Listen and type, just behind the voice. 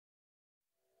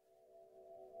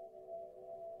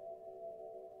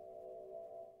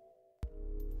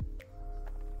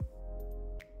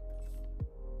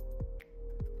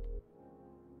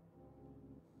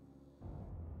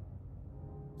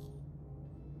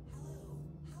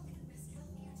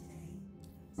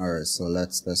All right, so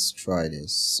let's try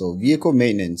this. So vehicle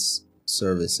maintenance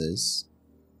services.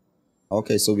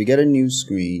 Okay, so we get a new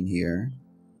screen here.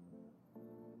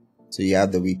 So you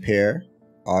have the repair,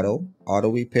 auto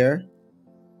repair.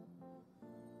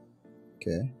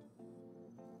 Okay.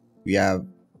 We have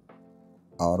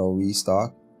auto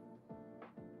restock,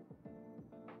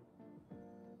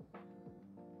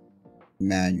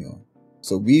 manual.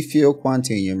 So refuel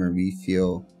quantanium and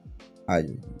refuel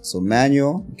hydrogen. So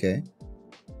manual, okay.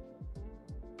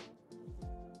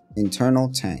 Internal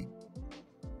tank.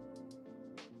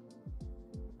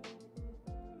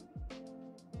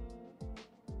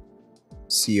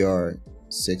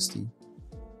 CR60.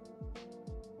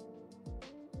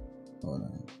 Hold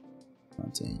on.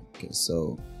 Quantanium. Okay,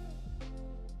 so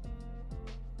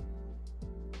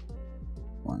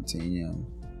quantanium.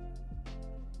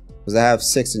 Because I have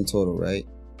 6 in total, right?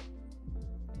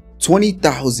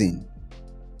 20,000.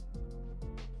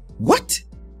 What?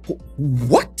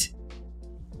 What?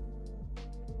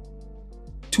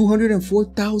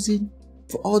 204,000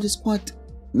 for all this quant?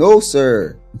 No,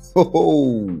 sir.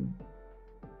 Oh,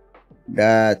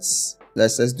 that's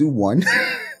let's do one.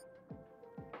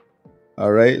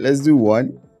 All right, let's do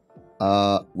one.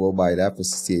 We'll buy that for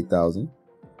 68,000.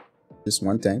 Just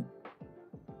one tank.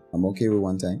 I'm okay with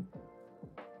one tank.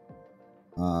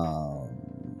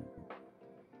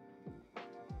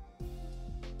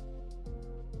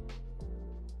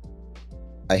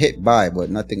 I hit buy, but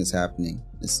nothing is happening.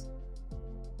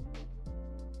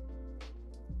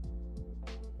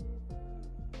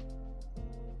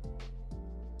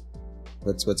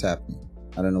 What's happening?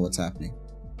 I don't know what's happening.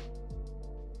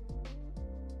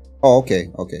 Oh, okay.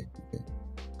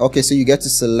 Okay, so you get to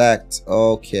select,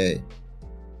 okay,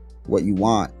 what you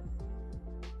want.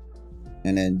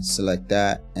 And then select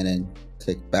that, and then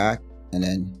click back, and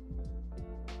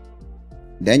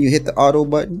then you hit the auto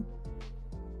button.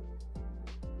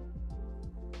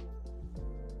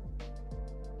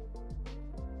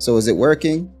 So is it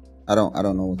working? I don't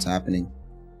know what's happening.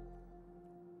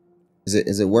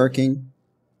 Is it working?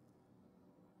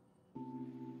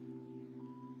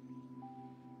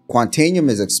 Quantanium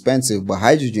is expensive, but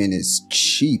hydrogen is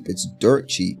cheap. It's dirt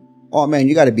cheap. Oh man,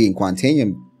 you got to be in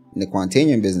the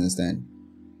quantanium business then.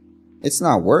 It's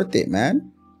not worth it,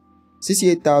 man.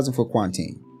 68,000 for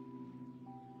quantanium.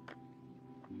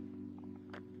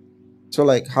 So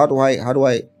like, how do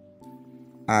I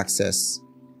access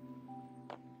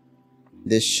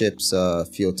this ship's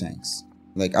fuel tanks?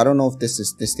 Like, I don't know if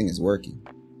this thing is working.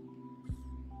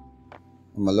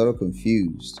 I'm a little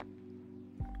confused.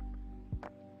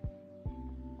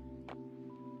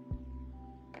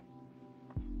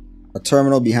 A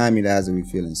terminal behind me that has a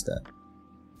refueling step.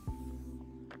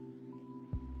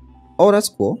 Oh, that's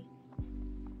cool.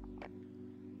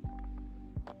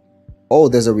 Oh,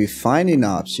 there's a refining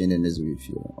option and there's a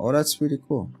refueling. Oh, that's really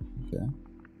cool. Okay.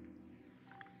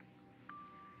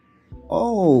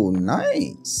 Oh,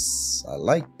 nice. I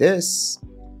like this.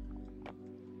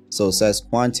 So it says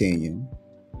quantanium,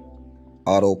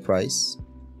 auto price,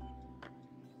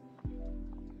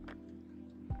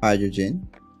 hydrogen,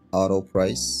 auto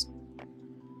price.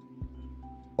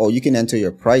 Oh, you can enter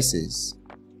your prices.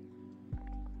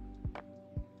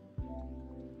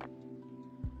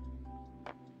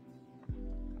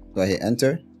 Do I hit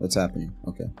enter? What's happening?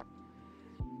 Okay.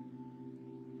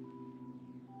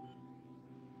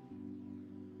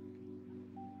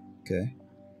 Okay.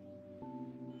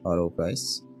 Auto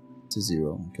price to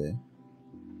 0. Okay.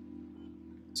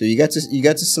 So you get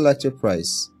to select your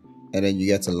price, and then you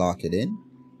get to lock it in.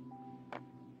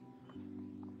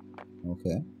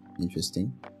 Okay.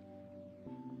 Interesting.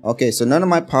 Okay, so none of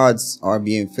my pods are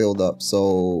being filled up.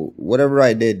 So whatever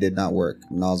I did not work.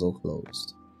 Nozzle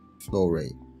closed. Flow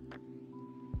rate.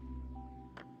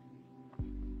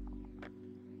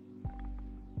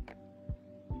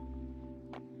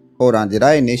 Hold on, did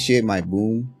I initiate my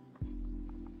boom?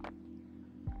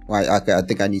 Right, okay, I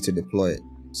think I need to deploy it.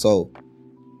 So,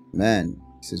 man,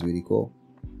 this is really cool.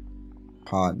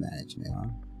 Pod management, huh?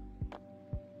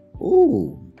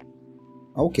 Ooh,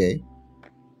 okay.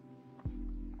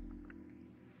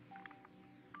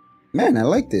 Man, I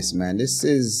like this, man. This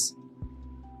is,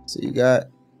 so you got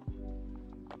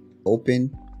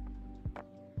open,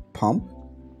 pump,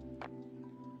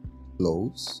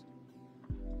 close,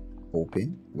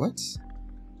 open, what?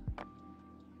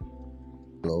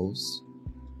 Close,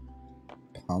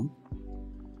 pump.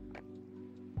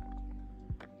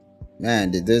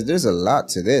 Man, there's a lot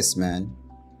to this, man.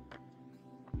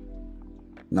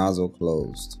 Nozzle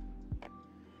closed.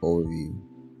 Overview.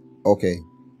 Okay.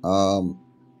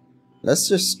 Let's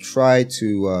just try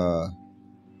to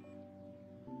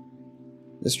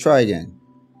let's try again.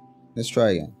 Let's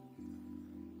try again.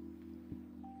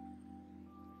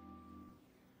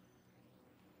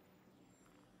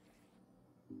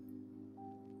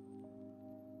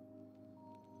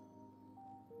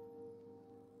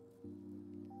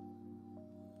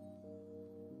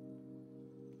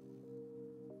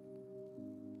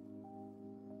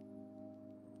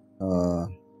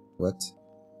 What?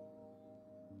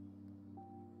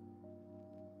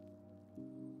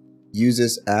 Use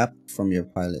this app from your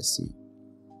pilot seat.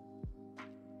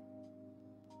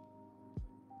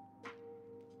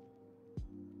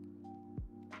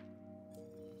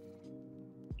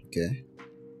 Okay.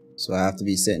 So I have to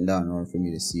be sitting down in order for me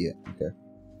to see it. Okay.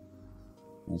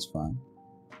 That's fine.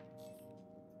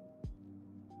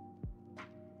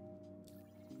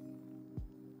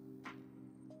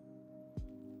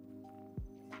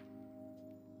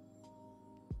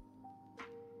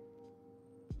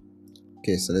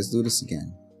 Okay, so let's do this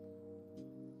again.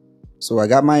 So I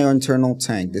got my internal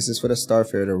tank. This is for the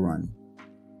Starfarer to run.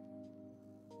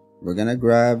 We're gonna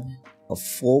grab a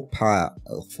full pod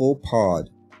of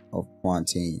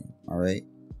quantanium. All right.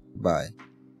 Bye.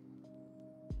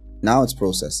 Now it's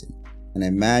processing. And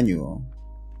then manual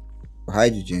for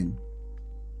hydrogen.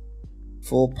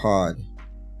 Full pod.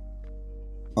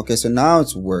 Okay, so now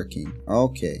it's working.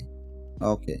 Okay.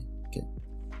 Okay. Okay.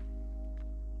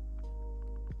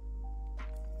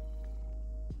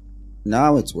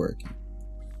 Now it's working.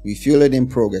 Refuel it in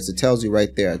progress. It tells you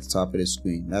right there at the top of the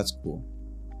screen. That's cool.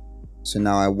 So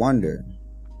now I wonder,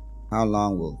 how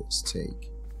long will this take?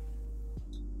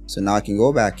 So now I can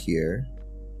go back here.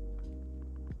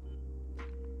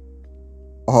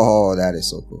 Oh, that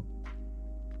is so cool.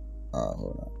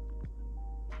 Hold on.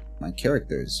 My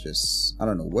character is just, I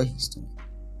don't know what he's doing.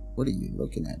 What are you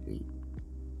looking at, dude?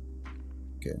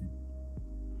 Okay.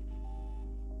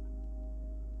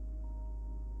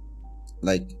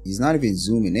 Like, he's not even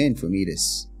zooming in for me to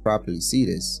properly see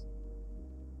this.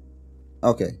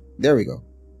 Okay, there we go.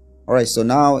 All right, so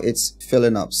now it's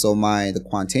filling up. So the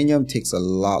quantanium takes a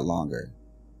lot longer.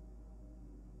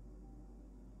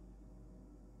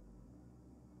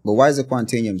 But why does the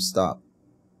quantanium stop?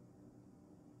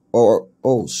 Or,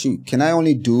 oh shoot, can I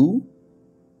only do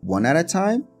one at a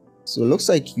time? So it looks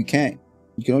like you can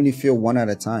only fill one at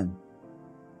a time.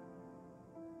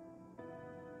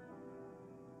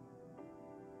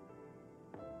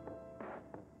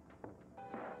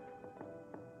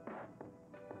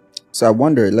 So I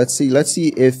wonder, let's see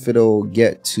if it'll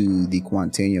get to the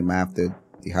quantanium after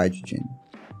the hydrogen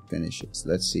finishes.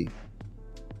 Let's see.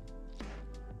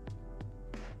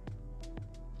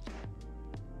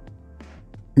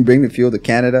 Bring the fuel to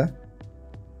Canada.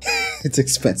 It's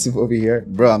expensive over here.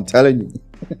 Bro, I'm telling you.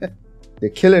 They're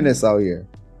killing us out here.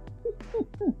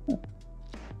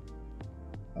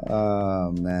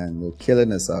 Oh man, they're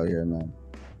killing us out here, man.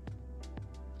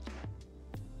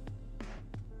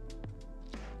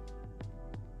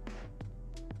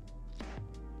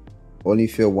 Only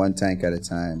fill one tank at a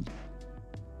time.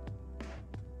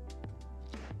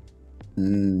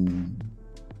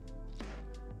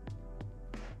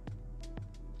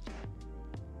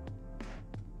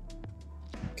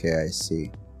 Okay, I see.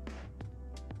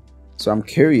 So I'm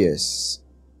curious,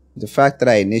 the fact that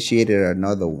I initiated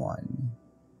another one,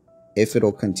 if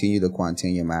it'll continue the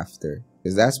quantanium after,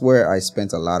 because that's where I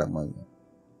spent a lot of money.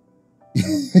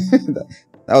 That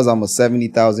was almost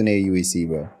 70,000 AUEC,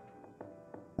 bro.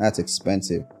 That's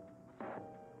expensive.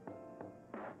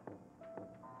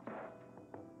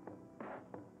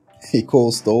 A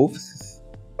coal stove.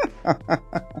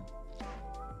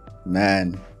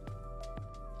 Man.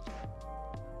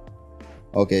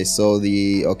 Okay, so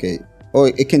oh,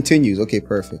 it continues. Okay,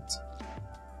 perfect.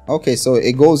 Okay, so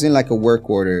it goes in like a work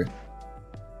order.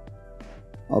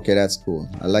 Okay, that's cool.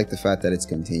 I like the fact that it's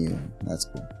continuing. That's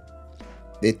cool.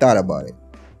 They thought about it.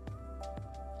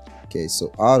 Okay,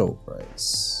 so auto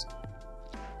price.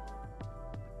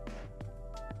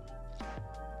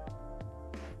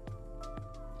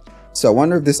 So I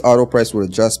wonder if this auto price will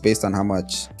adjust based on how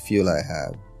much fuel I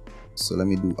have. So let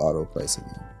me do auto price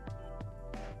again.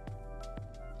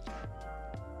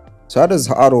 So how does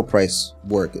auto price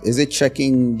work? Is it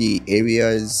checking the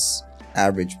area's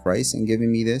average price and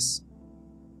giving me this?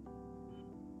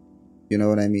 You know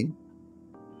what I mean?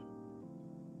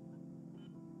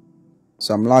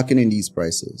 So I'm locking in these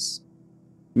prices.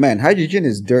 Man, hydrogen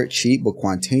is dirt cheap, but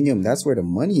quantanium, that's where the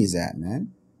money is at,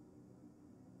 man.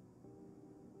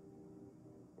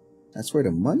 That's where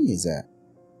the money is at.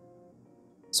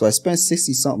 So I spent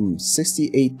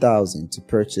 68,000 to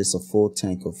purchase a full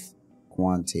tank of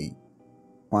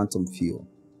quantum fuel.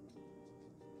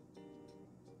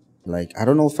 Like, I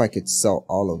don't know if I could sell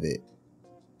all of it.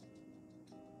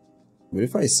 But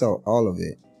if I sell all of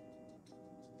it,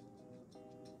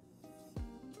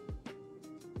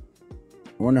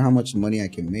 I wonder how much money I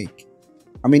can make.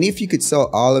 I mean, if you could sell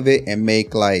all of it and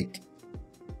make like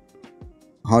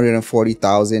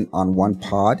 140,000 on one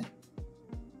pod,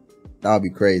 that would be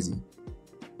crazy.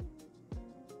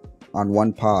 On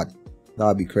one pod, that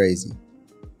would be crazy.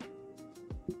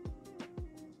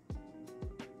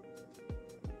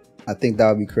 I think that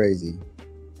would be crazy.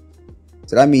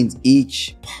 So that means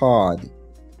each pod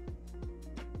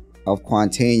of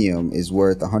Quantanium is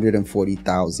worth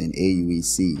 140,000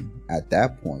 AUEC at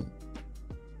that point.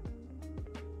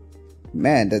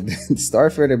 Man, the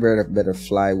Starfarer better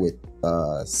fly with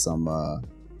some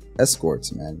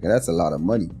escorts, man. That's a lot of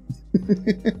money.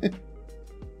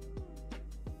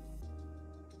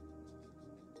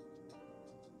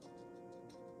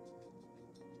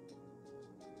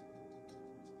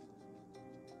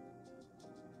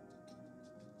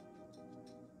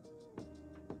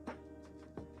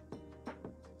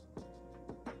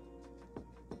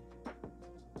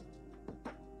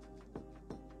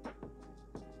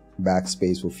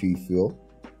 Backspace will feed fuel.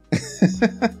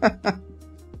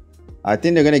 I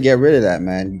think they're gonna get rid of that,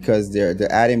 man, because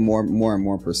they're adding more and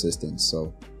more persistence.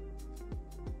 So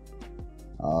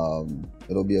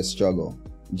it'll be a struggle.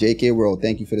 JK World,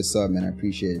 thank you for the sub, man. I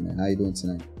appreciate it, man. How you doing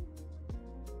tonight?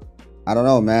 I don't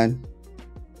know, man.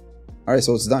 All right,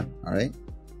 so it's done. All right,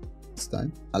 it's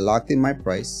done. I locked in my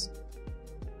price.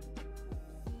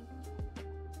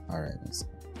 All right, let's go.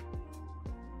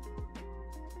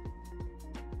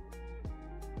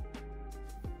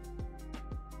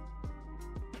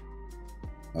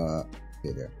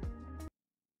 Okay, there.